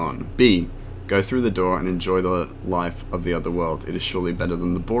going on. B. Go through the door and enjoy the life of the other world. It is surely better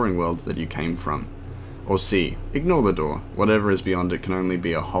than the boring world that you came from. Or C. Ignore the door. Whatever is beyond it can only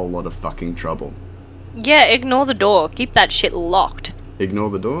be a whole lot of fucking trouble. Yeah, ignore the door. Keep that shit locked. Ignore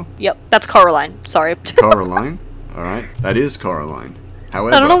the door? Yep, that's Coraline. Sorry. Coraline? Alright, that is Coraline.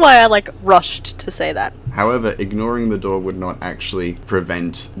 However, I don't know why I, rushed to say that. However, ignoring the door would not actually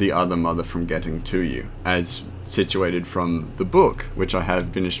prevent the other mother from getting to you, as situated from the book, which I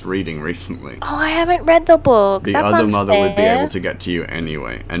have finished reading recently. Oh, I haven't read the book. The That's other mother would be unfair. able to get to you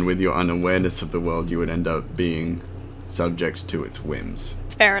anyway, and with your unawareness of the world, you would end up being subject to its whims.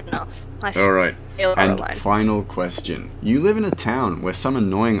 Fair enough. Alright, feel and Coraline. final question. You live in a town where some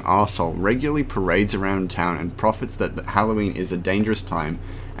annoying arsehole regularly parades around town and profits that Halloween is a dangerous time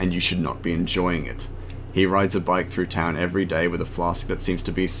and you should not be enjoying it. He rides a bike through town every day with a flask that seems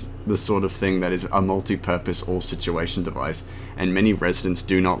to be the sort of thing that is a multi-purpose all-situation device, and many residents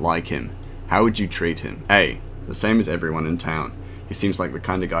do not like him. How would you treat him? A. The same as everyone in town. He seems like the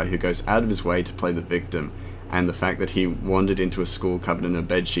kind of guy who goes out of his way to play the victim, and the fact that he wandered into a school covered in a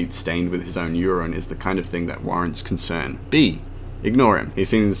bedsheet stained with his own urine is the kind of thing that warrants concern. B. Ignore him. He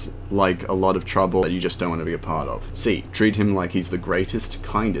seems like a lot of trouble that you just don't want to be a part of. C. Treat him like he's the greatest,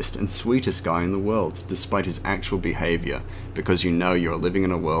 kindest, and sweetest guy in the world, despite his actual behavior, because you know you're living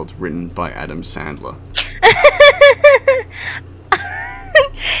in a world written by Adam Sandler.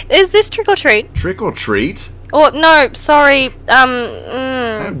 Is this trick or treat? Trick or treat? Oh no, sorry. How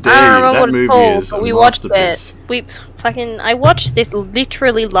I dare you? don't remember That what it's movie called, is but a we watched masterpiece. it. I watched this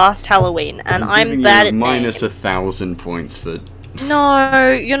literally last Halloween, and I'm giving bad you at minus names. 1,000 points for...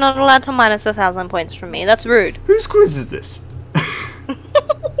 No, you're not allowed to minus 1,000 points from me. That's rude. Whose quiz is this?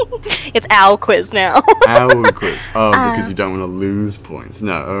 It's our quiz now. Our quiz. Oh, because you don't want to lose points.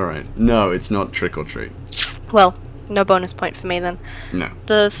 No, alright. No, it's not trick or treat. Well, no bonus point for me then. No.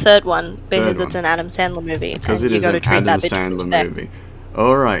 The third one, because Third it's one. an Adam Sandler movie. Because and it you is gotta an treat Adam that bitch with Sandler respect. movie.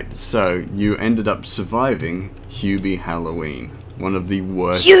 Alright, so you ended up surviving Hubie Halloween. One of the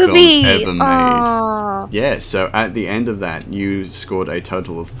worst Hubie! films ever made. Aw. Yeah, so at the end of that, you scored a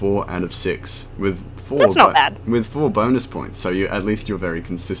total of 4 out of 6 with 4. That's not bad. With 4 bonus points, so at least you're very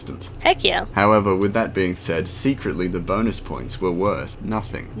consistent. Heck yeah. However, with that being said, secretly the bonus points were worth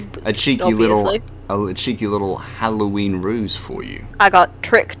nothing. A cheeky Obviously. little Halloween ruse for you. I got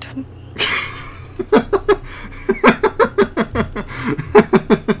tricked.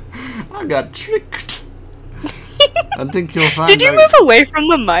 I got tricked. I think you'll find Did you out- move away from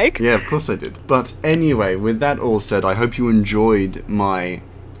the mic? Yeah, of course I did. But anyway, with that all said, I hope you enjoyed my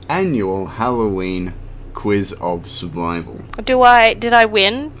annual Halloween quiz of survival. Did I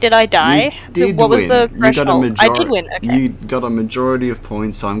win? Did I die? You did what win. was the You got a threshold? I did win, okay. You got a majority of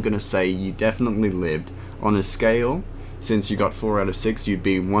points, so I'm going to say you definitely lived. On a scale, since you got 4 out of 6, you'd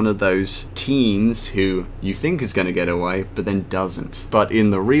be one of those teens who you think is going to get away, but then doesn't. But in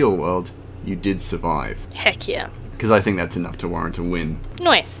the real world, you did survive. Heck yeah. Because I think that's enough to warrant a win.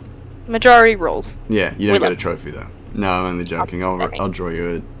 Nice. Majority rules. Yeah, you don't get love- a trophy though. No, I'm only joking. Sorry. I'll draw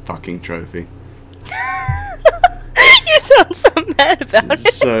you a fucking trophy. You sound so mad about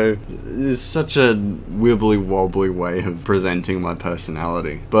it. So, it's such a wibbly wobbly way of presenting my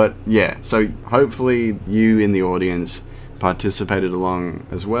personality. But yeah, so hopefully you in the audience participated along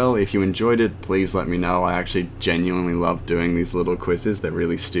as well. If you enjoyed it, please let me know. I actually genuinely love doing these little quizzes. They're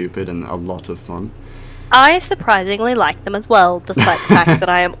really stupid and a lot of fun. I surprisingly like them as well, despite the fact that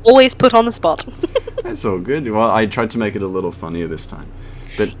I am always put on the spot. That's all good. Well, I tried to make it a little funnier this time.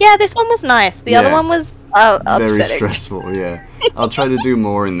 But Yeah, this one was nice. The other Yeah. one was very upsetting. stressful, yeah. I'll try to do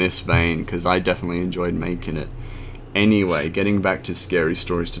more in this vein, because I definitely enjoyed making it. Anyway, getting back to scary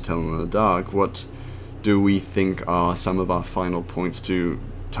stories to tell in the dark, what do we think are some of our final points to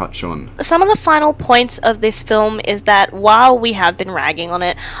touch on? Some of the final points of this film is that while we have been ragging on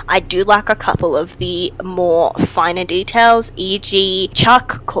it, I do like a couple of the more finer details, e.g.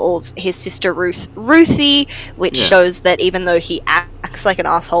 Chuck calls his sister Ruthie, which shows that even though he acts like an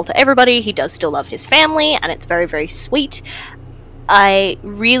asshole to everybody, he does still love his family, and it's very, very sweet. I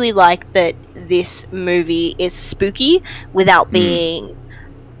really like that this movie is spooky without being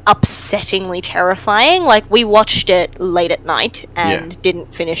upsettingly terrifying. Like, we watched it late at night and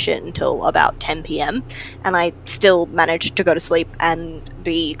didn't finish it until about 10 p.m. and I still managed to go to sleep and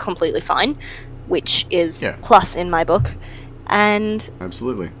be completely fine, which is plus in my book. And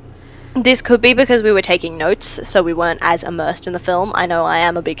absolutely, this could be because we were taking notes, so we weren't as immersed in the film. I know I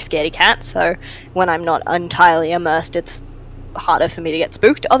am a big scaredy cat, so when I'm not entirely immersed, it's harder for me to get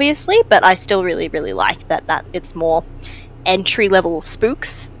spooked, obviously, but I still really, really like that it's more entry-level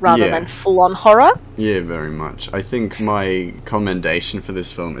spooks rather than full-on horror. Yeah, very much. I think my commendation for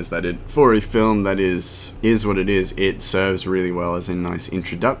this film is that for a film that is what it is, it serves really well as a nice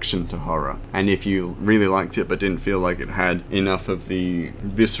introduction to horror. And if you really liked it but didn't feel like it had enough of the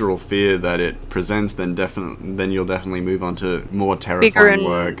visceral fear that it presents, then you'll definitely move on to more terrifying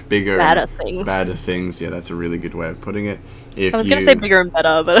work, bigger badder things. Yeah, that's a really good way of putting it. I was going to say bigger and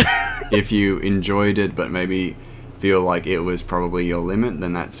better, but if you enjoyed it but maybe feel like it was probably your limit,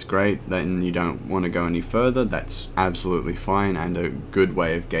 then that's great. Then you don't want to go any further, that's absolutely fine, and a good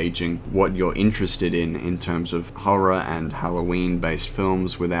way of gauging what you're interested in terms of horror and Halloween based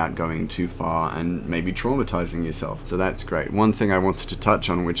films without going too far and maybe traumatizing yourself. So that's great. One thing I wanted to touch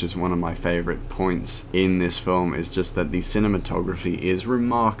on, which is one of my favorite points in this film, is just that the cinematography is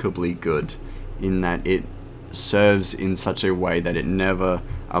remarkably good in that it serves in such a way that it never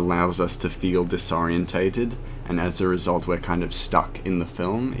allows us to feel disorientated, and as a result we're kind of stuck in the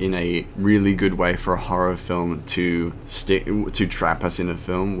film in a really good way for a horror film to trap us in a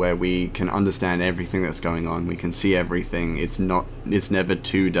film where we can understand everything that's going on, we can see everything. It's never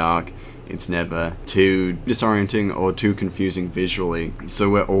too dark, it's never too disorienting or too confusing visually, so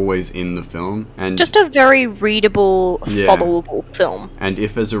we're always in the film, and just a very readable, followable film. And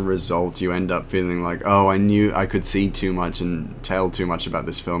if as a result you end up feeling like, oh, I knew I could see too much and tell too much about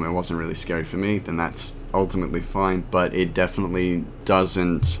this film, it wasn't really scary for me, then that's ultimately fine, but it definitely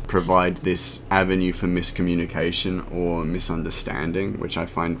doesn't provide this avenue for miscommunication or misunderstanding, which I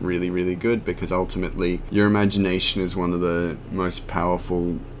find really, really good, because ultimately your imagination is one of the most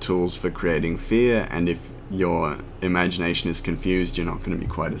powerful tools for creating fear, and if your imagination is confused, you're not going to be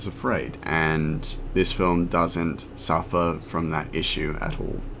quite as afraid, and this film doesn't suffer from that issue at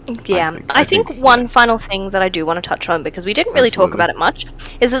all. Yeah, I think one final thing that I do want to touch on, because we didn't really talk about it much,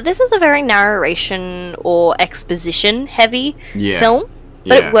 is that this is a very narration or exposition heavy film,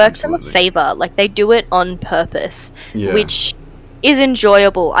 but it works in the favor. Like, they do it on purpose, which is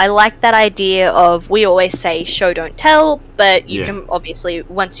enjoyable. I like that idea of, we always say show don't tell, but you can obviously,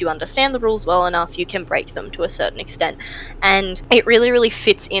 once you understand the rules well enough, you can break them to a certain extent. And it really, really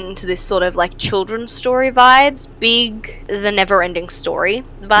fits into this sort of like children's story vibes, big, the never-ending story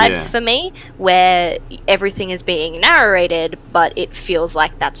vibes for me, where everything is being narrated, but it feels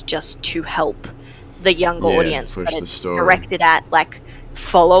like that's just to help the younger audience that it's directed at, like,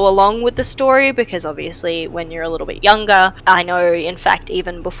 follow along with the story, because obviously when you're a little bit younger, I know, in fact,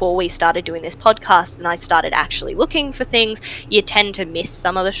 even before we started doing this podcast and I started actually looking for things, you tend to miss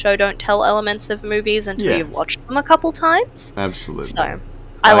some of the show don't tell elements of movies until you've watched them a couple times. Absolutely. So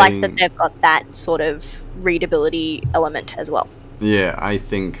I like that they've got that sort of readability element as well. Yeah, I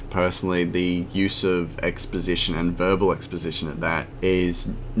think personally the use of exposition and verbal exposition at that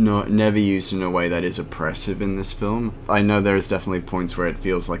is never used in a way that is oppressive in this film. I know there's definitely points where it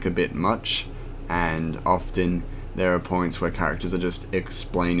feels like a bit much, and often there are points where characters are just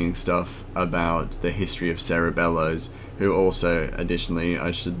explaining stuff about the history of Sarah Bellows, who also, additionally,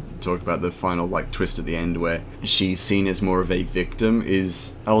 I should talk about the final twist at the end where she's seen as more of a victim,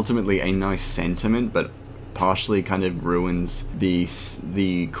 is ultimately a nice sentiment, but partially kind of ruins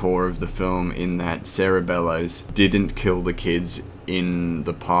the core of the film, in that Sarah Bellows didn't kill the kids in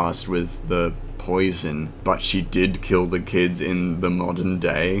the past with the poison, but she did kill the kids in the modern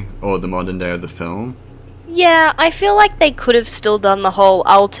day, or the modern day of the film. Yeah, I feel like they could have still done the whole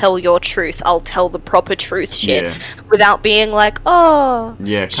I'll tell your truth, I'll tell the proper truth shit, without being like, oh,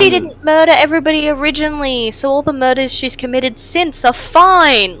 she didn't murder everybody originally, so all the murders she's committed since are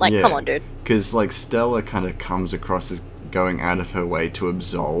fine. Like, come on, dude. Because, like, Stella kind of comes across as going out of her way to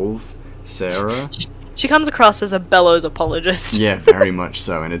absolve Sarah. She comes across as a bellows apologist. Yeah, very much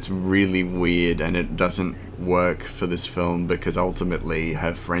so, and it's really weird, and it doesn't work for this film because ultimately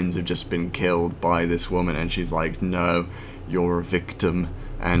her friends have just been killed by this woman, and she's like, no, you're a victim,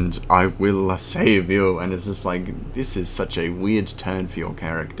 and I will save you, and it's just like, this is such a weird turn for your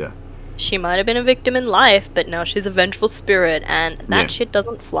character. She might have been a victim in life, but now she's a vengeful spirit, and that shit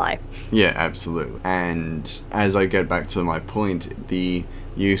doesn't fly. Yeah, absolutely. And as I get back to my point, the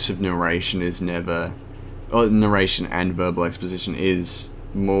use of narration is never... narration and verbal exposition is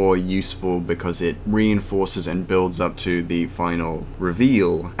more useful because it reinforces and builds up to the final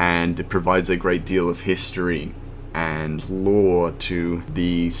reveal, and it provides a great deal of history and lore to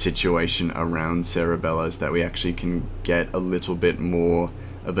the situation around Sarah Bellows, that we actually can get a little bit more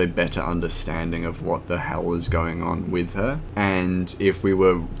of a better understanding of what the hell is going on with her. And if we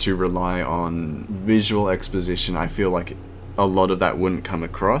were to rely on visual exposition, I feel like a lot of that wouldn't come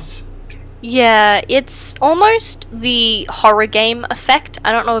across. Yeah, it's almost the horror game effect.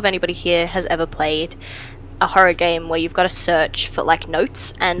 I don't know if anybody here has ever played a horror game where you've got to search for like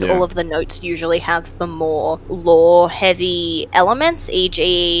notes, and all of the notes usually have the more lore heavy elements,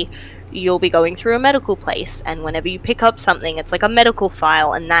 e.g. you'll be going through a medical place, and whenever you pick up something, it's like a medical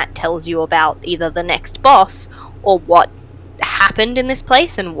file, and that tells you about either the next boss or what happened in this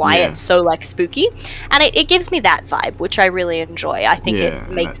place and why it's so like spooky, and it gives me that vibe, which I really enjoy. I think it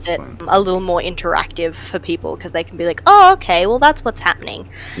makes it a little more interactive for people because they can be like, oh, okay, well, that's what's happening.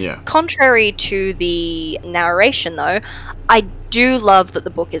 Contrary to the narration, though, I do love that the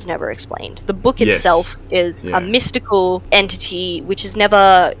book is never explained. The book itself is a mystical entity, which is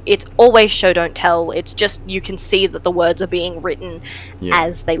never, it's always show don't tell. It's just, you can see that the words are being written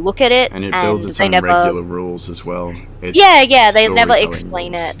as they look at it. And it builds its own regular rules as well. It's they never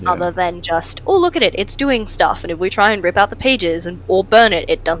explain it other than just, oh, look at it, it's doing stuff, and if we try and rip out the pages or burn it,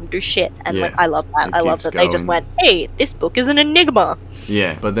 it doesn't do shit. And like, I love that. I love that they just went, hey, this book is an enigma.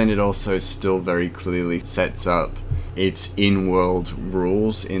 Yeah, but then it also still very clearly sets up its in-world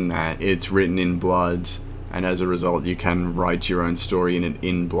rules, in that it's written in blood, and as a result you can write your own story in it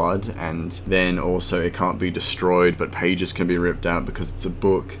in blood, and then also it can't be destroyed, but pages can be ripped out because it's a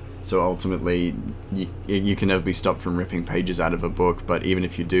book. So ultimately you can never be stopped from ripping pages out of a book, but even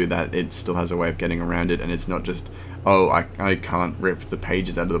if you do that, it still has a way of getting around it, and it's not just, oh, I can't rip the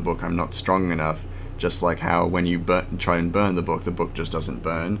pages out of the book, I'm not strong enough. Just like how when you try and burn the book just doesn't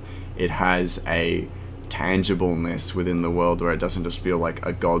burn. It has a tangibleness within the world where it doesn't just feel like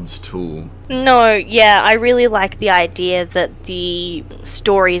a god's tool. No, yeah, I really like the idea that the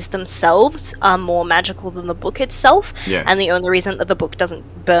stories themselves are more magical than the book itself. And the only reason that the book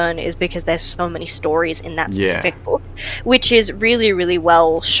doesn't burn is because there's so many stories in that specific book, which is really, really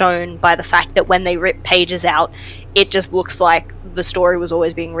well shown by the fact that when they rip pages out, it just looks like the story was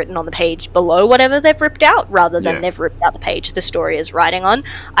always being written on the page below whatever they've ripped out, rather than they've ripped out the page the story is writing on.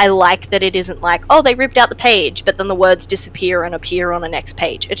 I like that it isn't like, oh, they ripped out the page, but then the words disappear and appear on the next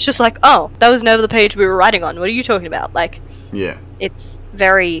page. It's just like, oh, that was never the page we were writing on. What are you talking about? Like, it's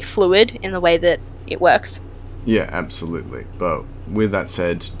very fluid in the way that it works. Yeah, absolutely. But with that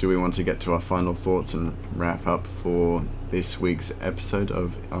said, do we want to get to our final thoughts and wrap up for this week's episode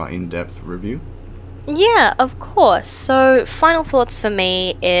of our in-depth review? Yeah, of course. So, final thoughts for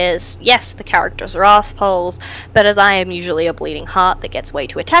me is, yes, the characters are assholes, but as I am usually a bleeding heart that gets way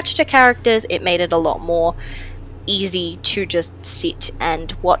too attached to characters, it made it a lot more easy to just sit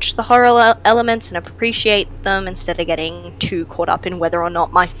and watch the horror elements and appreciate them instead of getting too caught up in whether or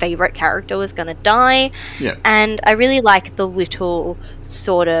not my favorite character was going to die. And I really like the little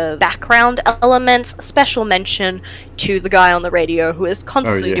sort of background elements. Special mention to the guy on the radio who is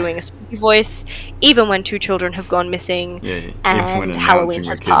constantly doing a spooky voice, even when 2 children have gone missing and Halloween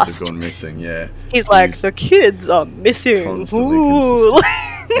has passed. Have gone missing, He's like, the kids are missing.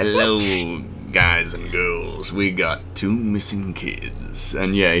 Hello, guys and girls, we got 2 missing kids.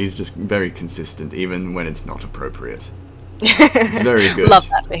 And he's just very consistent, even when it's not appropriate. It's very good. Love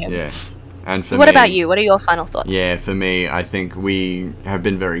that for him. And for what about you? What are your final thoughts? For me, I think we have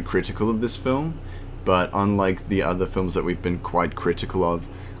been very critical of this film, but unlike the other films that we've been quite critical of,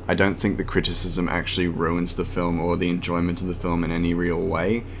 I don't think the criticism actually ruins the film or the enjoyment of the film in any real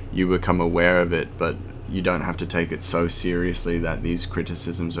way. You become aware of it, but you don't have to take it so seriously that these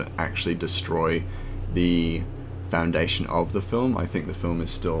criticisms actually destroy the foundation of the film. I think the film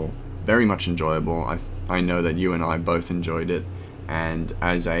is still very much enjoyable. I know that you and I both enjoyed it, and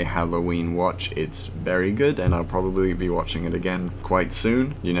as a Halloween watch, it's very good, and I'll probably be watching it again quite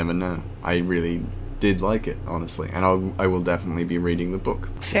soon. You never know. I really did like it, honestly, and I will definitely be reading the book.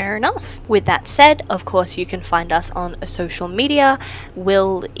 Fair enough. With that said, of course, you can find us on social media.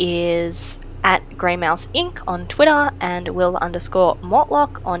 Will is at Greymouse Inc. on Twitter and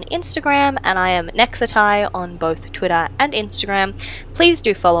Will_Mortlock on Instagram, and I am Nexatai on both Twitter and Instagram. Please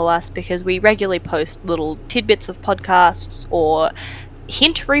do follow us because we regularly post little tidbits of podcasts or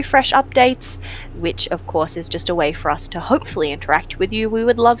hint refresh updates, which of course is just a way for us to hopefully interact with you. We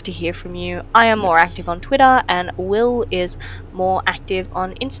would love to hear from you. I am more active on Twitter and Will is more active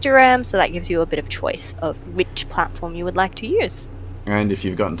on Instagram, so that gives you a bit of choice of which platform you would like to use. And if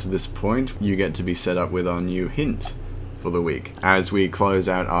you've gotten to this point, you get to be set up with our new hint for the week. As we close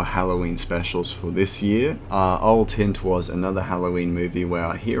out our Halloween specials for this year, our old hint was another Halloween movie where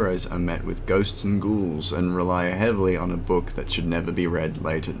our heroes are met with ghosts and ghouls and rely heavily on a book that should never be read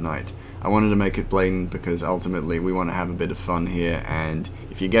late at night. I wanted to make it blatant because ultimately we want to have a bit of fun here, and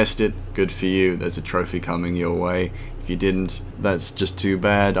if you guessed it, good for you, there's a trophy coming your way. If you didn't, that's just too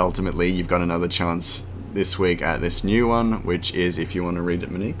bad. Ultimately, you've got another chance this week at this new one, which is, if you want to read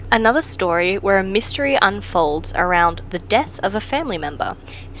it, Monique. Another story where a mystery unfolds around the death of a family member,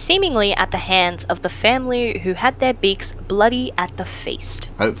 seemingly at the hands of the family who had their beaks bloody at the feast.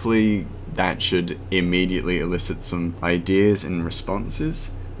 Hopefully that should immediately elicit some ideas and responses.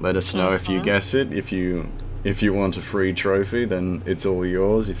 Let us know if you guess it. If you want a free trophy, then it's all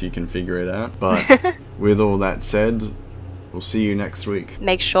yours if you can figure it out. But with all that said, we'll see you next week.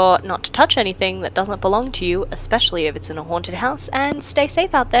 Make sure not to touch anything that doesn't belong to you, especially if it's in a haunted house, and stay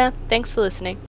safe out there. Thanks for listening.